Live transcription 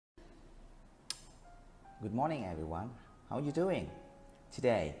Good morning everyone, how are you doing?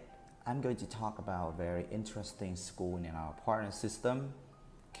 Today, I'm going to talk about a very interesting school in our partner system,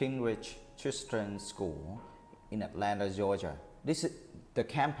 Kingridge Christian School in Atlanta, Georgia. The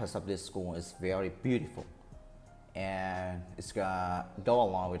campus of this school is very beautiful and it's gonna go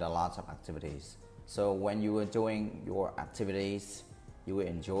along with a lot of activities. So when you are doing your activities, you will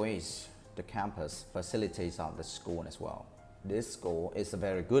enjoy the campus facilities of the school as well. This school is a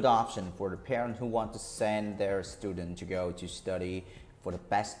very good option for the parents who want to send their student to go to study for the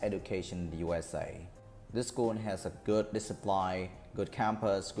best education in the USA. This school has a good discipline, good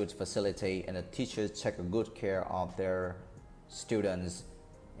campus, good facility, and the teachers take a good care of their students,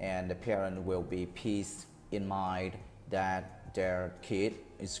 and the parent will be peace in mind that their kid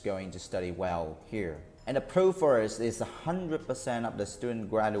is going to study well here. And the proof for us is 100% of the student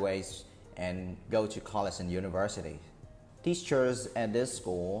graduates and go to college and university. Teachers at this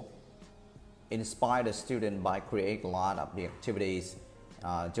school inspire the student by creating a lot of the activities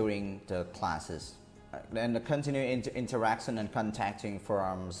during the classes. And the continuing interaction and contacting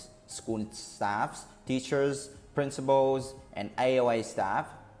from school staffs, teachers, principals, and AOA staff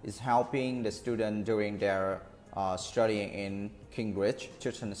is helping the student during their studying in Kingridge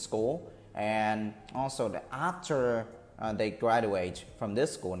Christian School. And also after they graduate from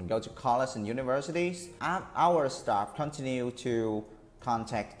this school and go to college and universities, our staff continue to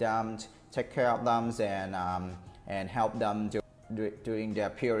contact them, take care of them, and help them during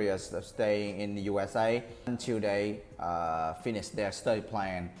their periods of staying in the USA until they finish their study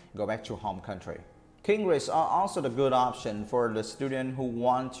plan, go back to home country. Kingridge are also the good option for the student who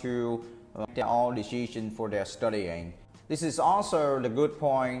want to make their own decision for their studying. This is also the good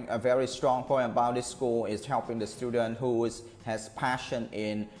point, a very strong point about this school is helping the student who has passion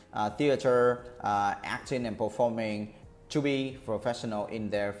in theater, acting and performing to be professional in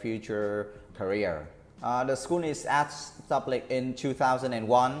their future career. The school is established in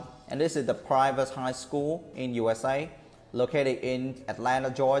 2001, and this is the private high school in USA, located in Atlanta,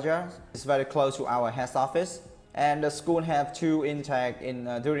 Georgia. It's very close to our head office. And the school have two intake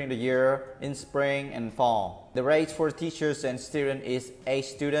during the year, in spring and fall. The rate for teachers and students is 8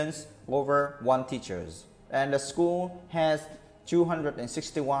 students over 1 teachers. And the school has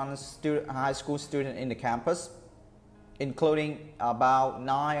 261 high school students in the campus, including about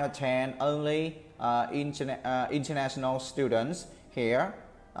 9 or 10 only international students here.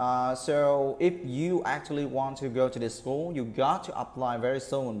 So if you actually want to go to this school, you got to apply very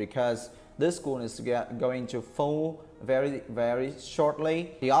soon because this school is going to full very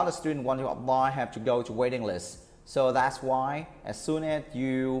shortly. The other students want to apply have to go to waiting list. So that's why as soon as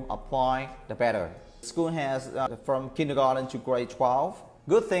you apply, the better. The school has from kindergarten to grade 12.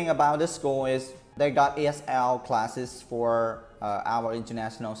 Good thing about this school is they got ESL classes for our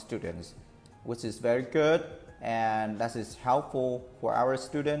international students, which is very good, and that is helpful for our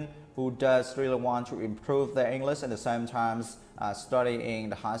student who does really want to improve their English at the same time studying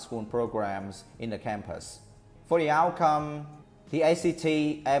the high school programs in the campus. For the outcome, the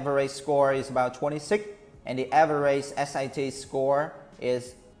ACT average score is about 26 and the average SAT score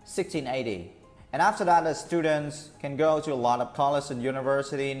is 1680. And after that, the students can go to a lot of colleges and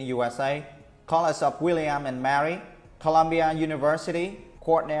universities in the USA. College of William and Mary, Columbia University,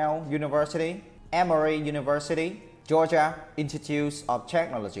 Cornell University, Emory University, Georgia Institute of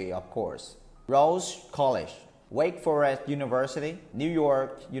Technology, of course, Rose College, Wake Forest University, New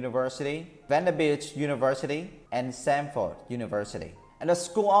York University, Vanderbilt University, and Stanford University. And the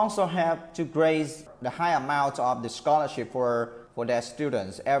school also have to grace the high amount of the scholarship for their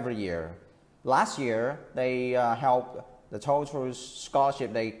students every year. Last year, they helped the total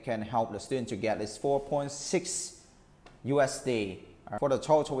scholarship they can help the student to get is 4.6 USD. For the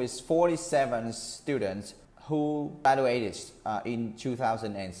total is 47 students who graduated in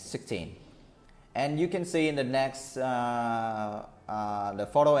 2016. And you can see in the next the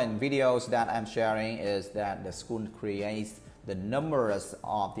photo and videos that I'm sharing is that the school creates the numbers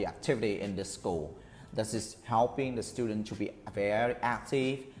of the activity in the school. This is helping the student to be very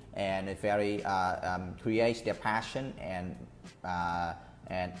active and very create their passion and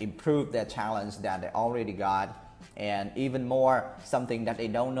improve their talents that they already got. And even more, something that they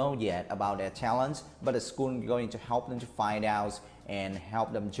don't know yet about their talents, but the school is going to help them to find out and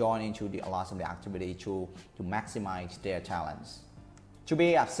help them join into a lot of the activity to maximize their talents. To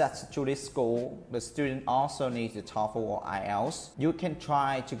be accepted to this school, the student also needs the TOEFL or IELTS. You can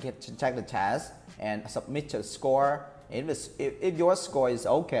try to take the test and submit a score If your score is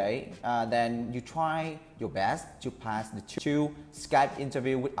okay, then you try your best to pass the two Skype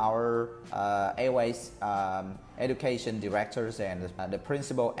interview with our AOA's education directors and the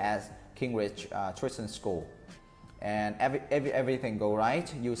principal at Kingridge Christian School. And everything go right,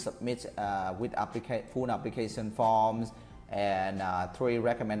 you submit with full application forms and 3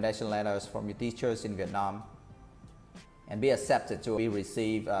 recommendation letters from your teachers in Vietnam, and be accepted to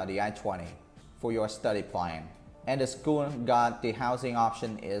receive the I-20 for your study plan. And the school got the housing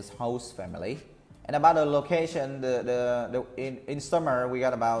option is host family. And about the location, in summer we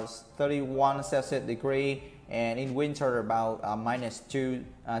got about 31 Celsius degree, and in winter about -2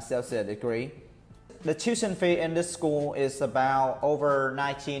 Celsius degree. The tuition fee in this school is about over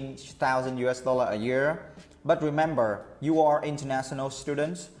 $19,000 US a year. But remember, you are international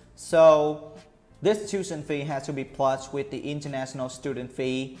students, so this tuition fee has to be plus with the international student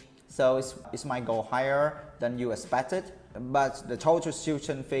fee. So it might go higher than you expected, but the total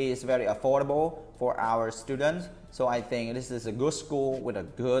tuition fee is very affordable for our students. So I think this is a good school with a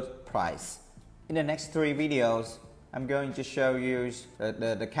good price. In the next 3 videos, I'm going to show you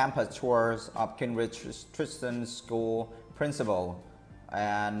the campus tours of Kingridge Christian School principal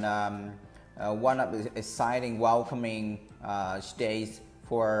and one of the exciting welcoming days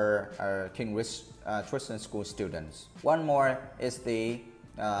for Kingridge Christian School students. One more is the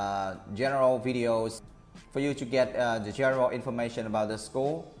general videos for you to get the general information about the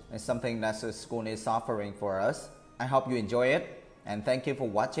school. It's something that the school is offering for us. I hope you enjoy it, and thank you for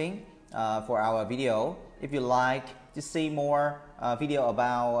watching for our video. If you like to see more video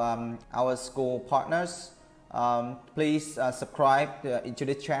about our school partners, please subscribe to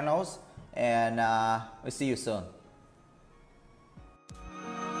the channels, and we'll see you soon.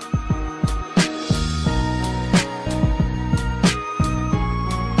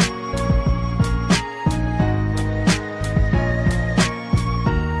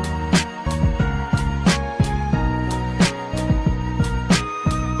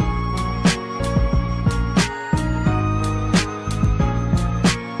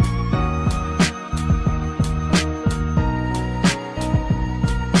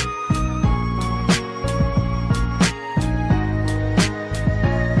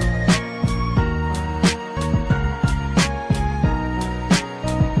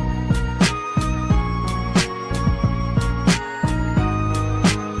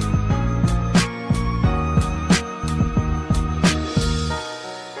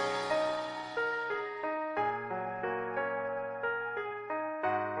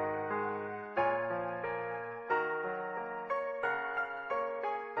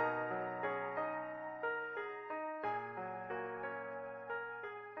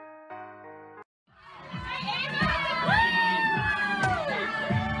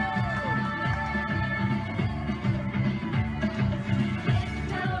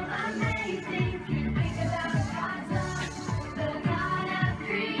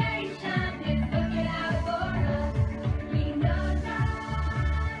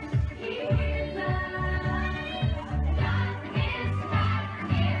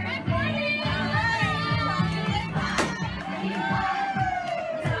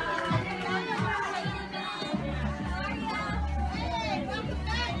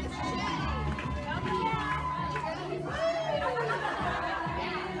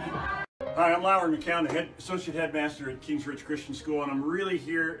 Hi, I'm Lowry McCown, the Associate Headmaster at Kingridge Christian School, and I'm really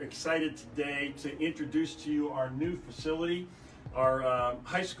here excited today to introduce to you our new facility, our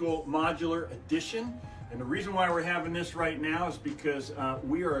high school modular addition. And the reason why we're having this right now is because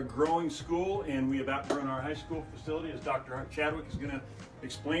we are a growing school, and we have outgrown our high school facility, as Dr. Chadwick is going to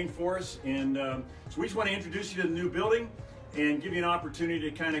explain for us. And so we just want to introduce you to the new building and give you an opportunity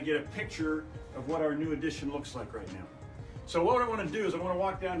to kind of get a picture of what our new addition looks like right now. So what I want to do is I want to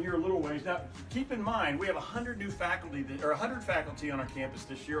walk down here a little ways. Now, keep in mind, we have 100 new faculty, or 100 faculty on our campus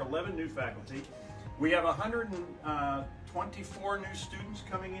this year, 11 new faculty. We have 124 new students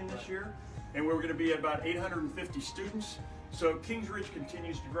coming in this year, and we're going to be at about 850 students. So Kingridge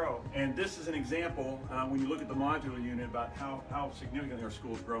continues to grow, and this is an example when you look at the modular unit about how significantly our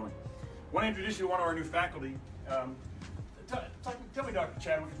school is growing. I want to introduce you to one of our new faculty. Tell me, Dr.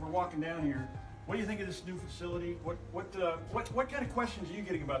 Chadwick, as we're walking down here, what do you think of this new facility? What kind of questions are you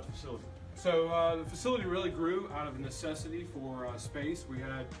getting about the facility? So the facility really grew out of a necessity for space. We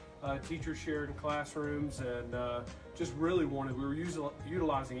had teachers shared in classrooms, and just really we were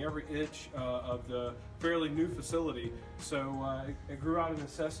utilizing every inch of the fairly new facility. So it grew out of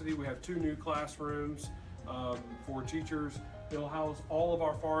necessity. We have 2 new classrooms for teachers. It'll house all of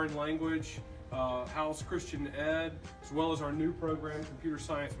our foreign language house Christian Ed, as well as our new program, Computer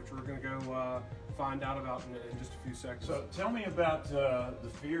Science, which we're going to go find out about in just a few seconds. So tell me about the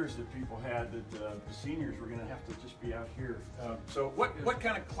fears that people had that the seniors were going to have to just be out here. So what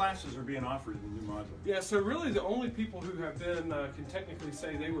kind of classes are being offered in the new module? Yeah, so really the only people who have been, can technically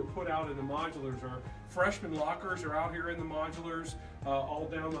say they were put out in the modulars are freshman lockers are out here in the modulars, all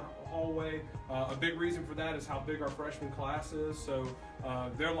down the hallway. A big reason for that is how big our freshman class is. So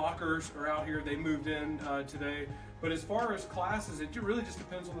their lockers are out here. They moved in today. But as far as classes, it really just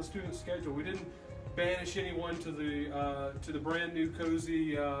depends on the student's schedule. We didn't banish anyone to the brand new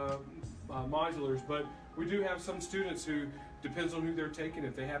cozy modulars, but we do have some students who, depends on who they're taking.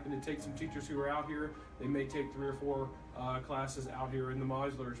 If they happen to take some teachers who are out here, they may take 3 or 4 classes out here in the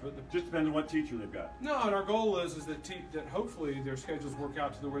modulars. But just depends on what teacher they've got. No, and our goal is that that hopefully their schedules work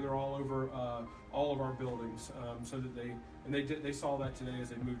out to where they're all over all of our buildings, so that they saw that today as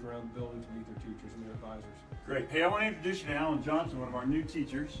they moved around the building to meet their teachers and their advisors. Great. Hey, I want to introduce you to Alan Johnson, one of our new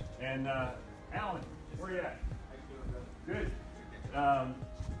teachers. And Alan, where are you at? Good.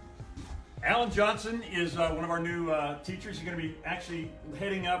 Alan Johnson is one of our new teachers. He's going to be actually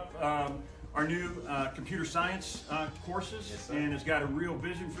heading up our new computer science courses, yes, and has got a real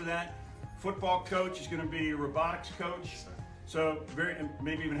vision for that. Football coach. He's going to be a robotics coach. Yes, so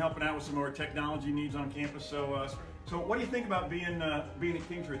maybe even helping out with some of our technology needs on campus. So, so what do you think about being at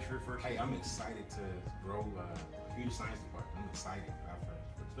Kingsridge for your first year? Hey, I'm excited to grow computer science department. I'm excited.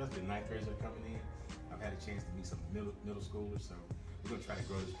 Especially the 9th graders that are coming in. I've had a chance to meet some middle schoolers, so we're going to try to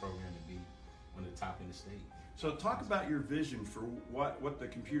grow this program to be one of the top in the state. So talk about your vision for what the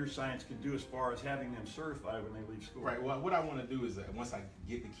computer science can do as far as having them certified when they leave school. Right, well, what I want to do is that once I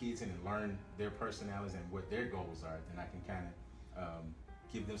get the kids in and learn their personalities and what their goals are, then I can kind of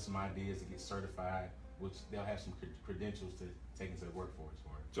give them some ideas to get certified, which they'll have some credentials to take into the workforce for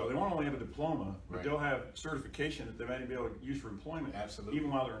it. So they won't only have a diploma, but right. they'll have certification that they might be able to use for employment. Absolutely.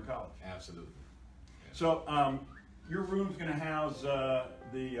 Even while they're in college. Absolutely. So your room's going to house the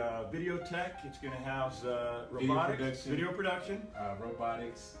video tech. It's going to house robotics, video production,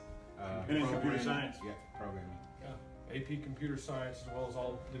 robotics, and then computer science. Yeah, programming. Yeah, AP Computer Science, as well as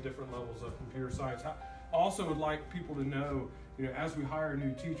all the different levels of computer science. I also would like people to know, as we hire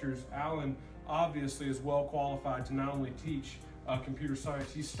new teachers, Alan obviously is well qualified to not only teach computer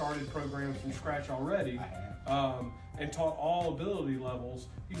science. He started programs from scratch already and taught all ability levels.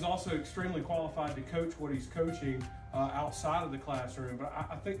 He's also extremely qualified to coach what he's coaching outside of the classroom. But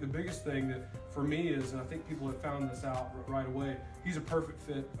I think the biggest thing that for me is, and I think people have found this out right away, he's a perfect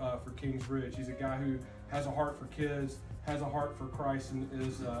fit for Kingsridge. He's a guy who has a heart for kids, has a heart for Christ, and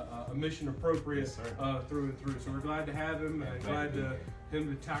is a mission appropriate through and through. So we're glad to have him, and glad to him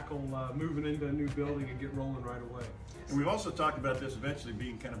to tackle moving into a new building and get rolling right away. And we've also talked about this eventually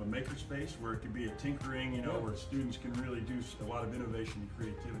being kind of a makerspace where it could be a tinkering, where students can really do a lot of innovation and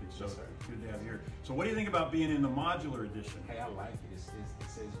creativity. So it's good to have you here. So what do you think about being in the modular edition? Hey, I like it. It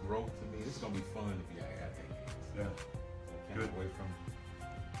says growth to me. It's going to be fun if you I think. Yeah. Kind of away from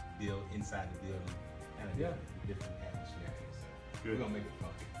inside the building, kind of different atmosphere. So we're going to make it fun.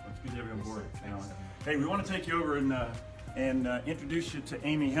 It's good to have you on board. Thanks. Hey, we want to take you over and introduce you to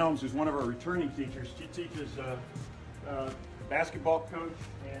Amy Helms, who's one of our returning teachers. She teaches basketball coach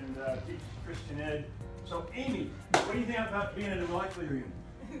and teaches Christian Ed. So Amy, what do you think about being in the molecular unit?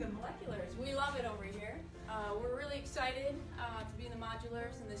 The moleculars, we love it over here. We're really excited to be in the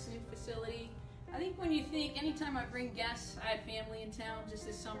modulars in this new facility. I think when you think, anytime I bring guests, I had family in town just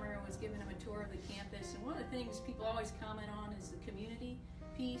this summer. I was giving them a tour of the campus, and one of the things people always comment on is the community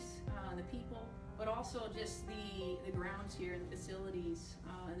piece, the people, but also just the grounds here and the facilities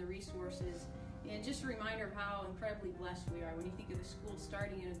and the resources. And just a reminder of how incredibly blessed we are. When you think of the school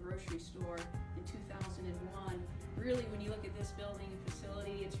starting in a grocery store in 2001, really when you look at this building and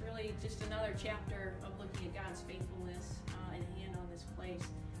facility, it's really just another chapter of looking at God's faithfulness and hand on this place.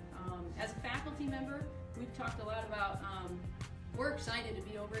 As a faculty member, we've talked a lot about, we're excited to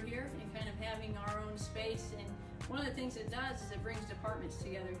be over here and kind of having our own space. And one of the things it does is it brings departments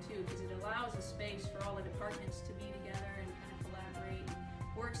together too, because it allows a space for all the departments to be together and kind of collaborate.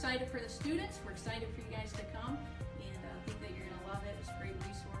 We're excited for the students. We're excited for you guys to come, and think that you're going to love it. It's great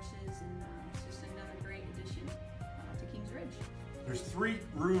resources, and it's just another great addition to Kingsridge. There's 3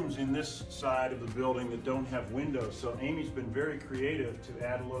 rooms in this side of the building that don't have windows, so Amy's been very creative to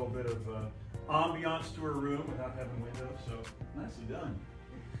add a little bit of ambiance to her room without having windows, so nicely done.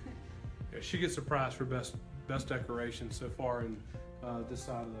 Yeah, she gets a prize for best decoration so far in this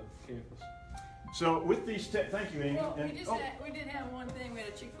side of the campus. So with these, thank you, Amy. Well, and, we did have one thing. We had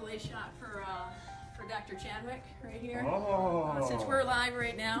a Chick-fil-A shot for for Dr. Chadwick right here. Oh. Since we're live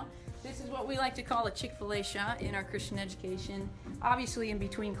right now, this is what we like to call a Chick-fil-A shot in our Christian education. Obviously in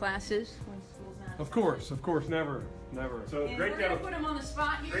between classes when school's not. Of course, never. So And great we're to going have to put him on the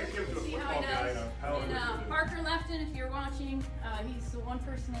spot here great to give to to a see how he football guy does. how it is to And do. Parker Lefton, if you're watching, he's the one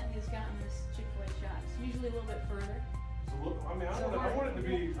person that has gotten this Chick-fil-A shot. It's usually a little bit further. I mean, I want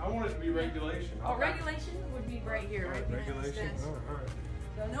it to be regulation. Oh, regulation would be right here, right behind this Regulation. desk. All right.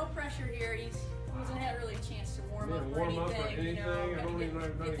 So no pressure here. He hasn't had really a chance to warm Yeah, up warm up or anything. You know, anything. I gotta don't get, even know,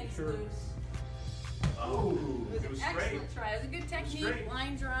 not get even things sure. loose. Oh, It was an excellent try. It was a good technique, great.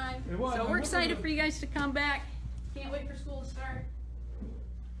 line drive. It was. So I'm we're looking excited at- for you guys to come back. Can't wait for school to start.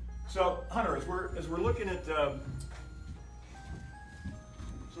 So Hunter, as we're looking at, so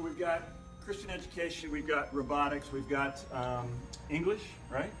we've got Christian education, we've got robotics, we've got English,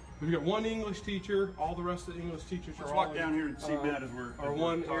 right? We've got one English teacher. All the rest of the English teachers Let's are walk all down here and see Matt as we're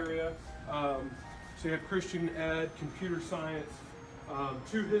one talking. area. So you have Christian ed, computer science.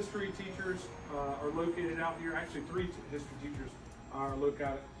 2 history teachers are located out here. Actually, 3 history teachers are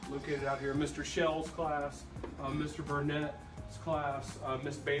located out here. Mr. Shell's class, Mr. Burnett's class,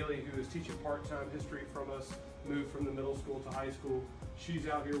 Miss Bailey, who is teaching part-time history from us, moved from the middle school to high school. She's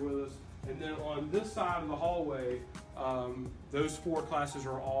out here with us. And then on this side of the hallway, those 4 classes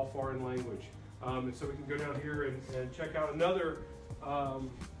are all foreign language. And so we can go down here and check out another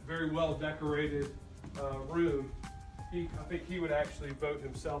very well decorated room. I think he would actually vote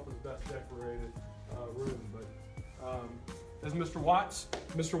himself as best decorated room. But as Mr. Watts.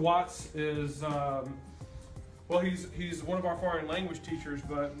 Mr. Watts is, well, he's one of our foreign language teachers,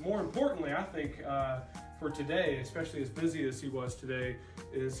 but more importantly, I think for today, especially as busy as he was today,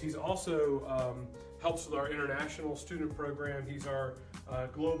 is he's also helps with our international student program. He's our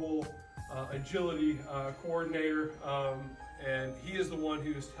global agility coordinator, and he is the one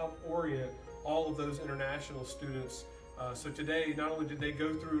who has helped orient all of those international students. So today, not only did they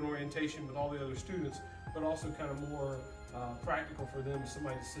go through an orientation with all the other students, but also kind of more practical for them,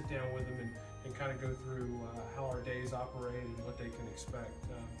 somebody to sit down with them and kind of go through how our days operate and what they can expect.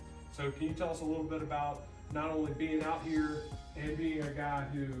 So can you tell us a little bit about not only being out here and being a guy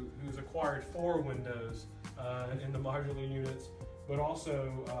who's acquired 4 windows in the modular units, but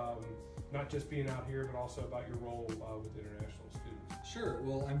also not just being out here, but also about your role with international students? Sure.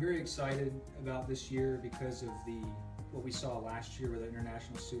 Well, I'm very excited about this year because of what we saw last year with the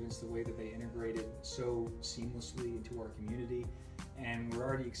international students, the way that they integrated so seamlessly into our community. And we're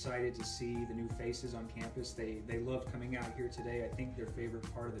already excited to see the new faces on campus. They loved coming out here today. I think their favorite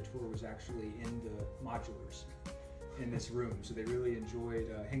part of the tour was actually in the modulars in this room. So they really enjoyed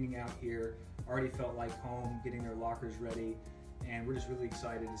hanging out here, already felt like home, getting their lockers ready. And we're just really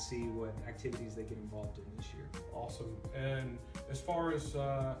excited to see what activities they get involved in this year. Awesome. And as far as,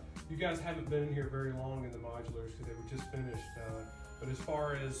 you guys haven't been in here very long in the modulars because they were just finished, but as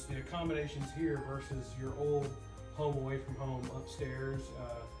far as the accommodations here versus your old home away from home upstairs,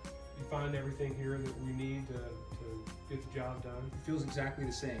 you find everything here that we need to get the job done? It feels exactly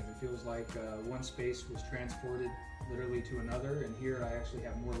the same. It feels like one space was transported literally to another, and here I actually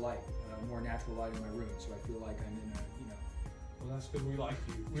have more light, more natural light in my room, so I feel like I'm in a, Well, that's good. We like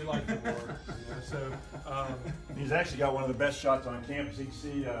you. We like you more. So, He's actually got one of the best shots on campus. You can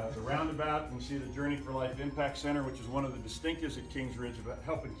see the roundabout, you can see the Journey for Life Impact Center, which is one of the distinctives at Kings Ridge about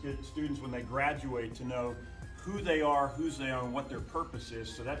helping students when they graduate to know who they are, whose they are, and what their purpose is.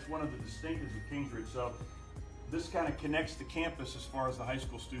 So that's one of the distinctives of Kings Ridge. So this kind of connects the campus as far as the high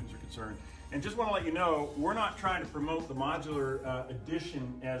school students are concerned. And just want to let you know, we're not trying to promote the modular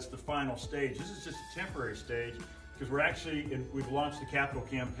addition as the final stage. This is just a temporary stage, because we've launched a capital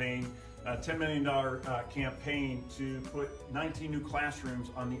campaign, a $10 million campaign to put 19 new classrooms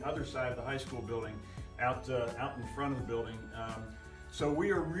on the other side of the high school building, out in front of the building. So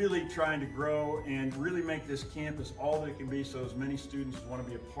we are really trying to grow and really make this campus all that it can be, so as many students who want to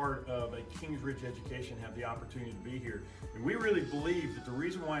be a part of a Kings Ridge education have the opportunity to be here. And we really believe that the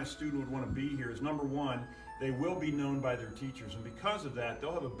reason why a student would want to be here is, number one, they will be known by their teachers, and because of that,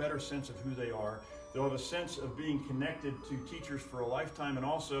 they'll have a better sense of who they are. They'll have a sense of being connected to teachers for a lifetime, and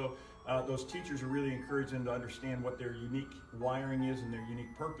also those teachers are really encouraged them to understand what their unique wiring is and their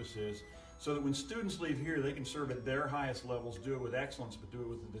unique purpose is, so that when students leave here, they can serve at their highest levels, do it with excellence, but do it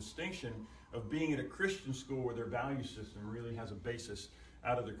with the distinction of being at a Christian school where their value system really has a basis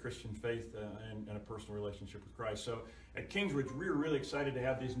out of their Christian faith and a personal relationship with Christ. So at Kings Ridge, we're really excited to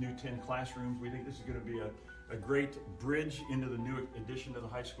have these new 10 classrooms. We think this is going to be a great bridge into the new addition to the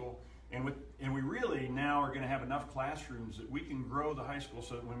high school. And we really now are going to have enough classrooms that we can grow the high school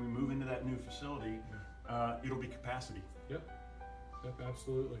so that when we move into that new facility, it'll be capacity. Yep,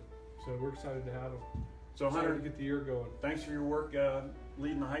 absolutely. So we're excited to have them. So Excited Hunter, to get the year going. thanks for your work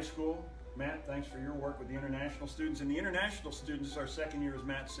leading the high school. Matt, thanks for your work with the international students. And the international students is our second year, as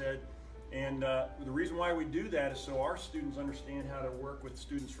Matt said. And the reason why we do that is so our students understand how to work with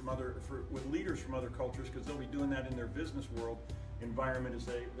students from with leaders from other cultures, because they'll be doing that in their business world environment as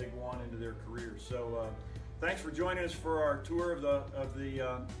they go on into their careers. So thanks for joining us for our tour of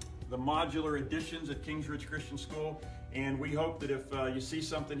the modular additions at Kings Ridge Christian School. And we hope that if you see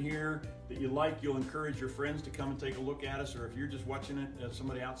something here that you like, you'll encourage your friends to come and take a look at us, or if you're just watching it as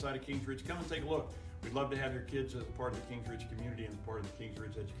somebody outside of Kings Ridge, come and take a look. We'd love to have your kids as a part of the Kings Ridge community and part of the Kings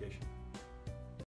Ridge education.